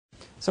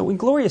So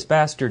Inglourious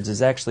Basterds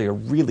is actually a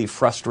really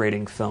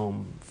frustrating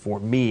film for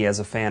me as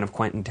a fan of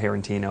Quentin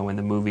Tarantino and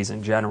the movies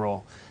in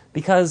general,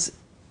 because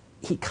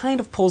he kind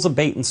of pulls a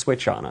bait and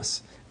switch on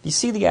us. You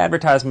see the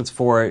advertisements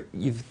for it,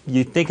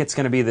 you think it's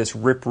going to be this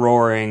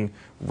rip-roaring,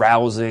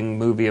 rousing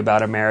movie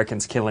about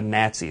Americans killing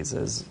Nazis,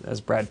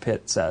 as Brad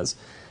Pitt says.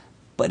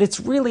 But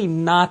it's really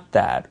not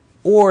that.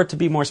 Or, to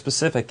be more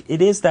specific,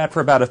 it is that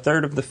for about a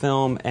third of the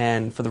film,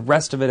 and for the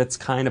rest of it, it's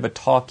kind of a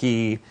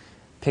talky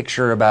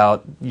picture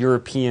about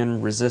European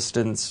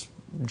resistance,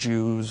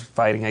 Jews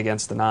fighting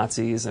against the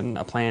Nazis, and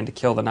a plan to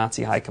kill the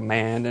Nazi high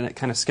command, and it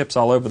kind of skips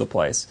all over the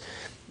place.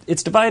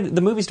 It's divided.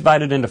 The movie's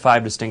divided into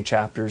 5 distinct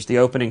chapters. The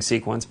opening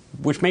sequence,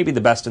 which may be the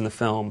best in the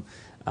film,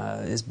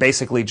 is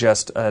basically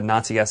just a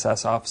Nazi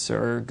SS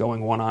officer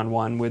going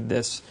one-on-one with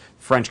this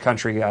French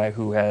country guy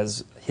who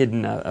has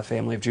hidden a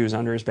family of Jews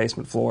under his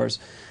basement floors.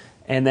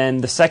 And then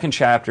the second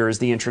chapter is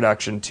the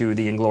introduction to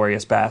the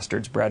Inglourious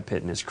Basterds, Brad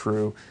Pitt and his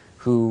crew,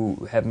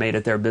 who have made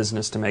it their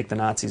business to make the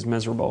Nazis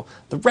miserable.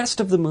 The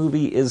rest of the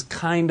movie is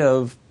kind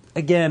of,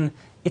 again,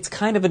 it's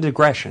kind of a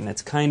digression.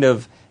 It's kind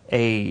of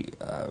a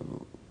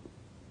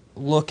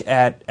look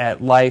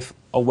at life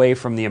away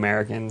from the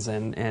Americans,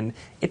 and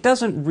it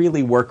doesn't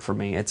really work for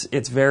me.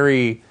 It's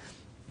very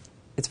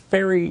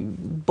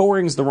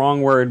boring's the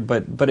wrong word,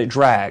 but it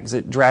drags.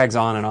 It drags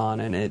on,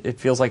 and it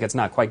feels like it's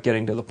not quite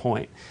getting to the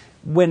point.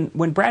 When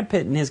Brad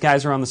Pitt and his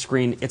guys are on the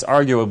screen, it's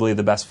arguably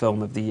the best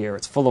film of the year.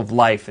 It's full of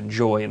life and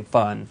joy and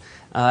fun.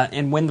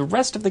 And when the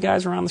rest of the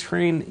guys are on the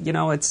screen, you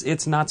know,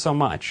 it's not so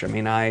much. I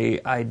mean,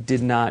 I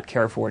did not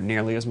care for it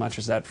nearly as much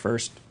as that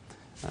first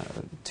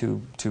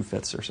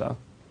two-fifths or so.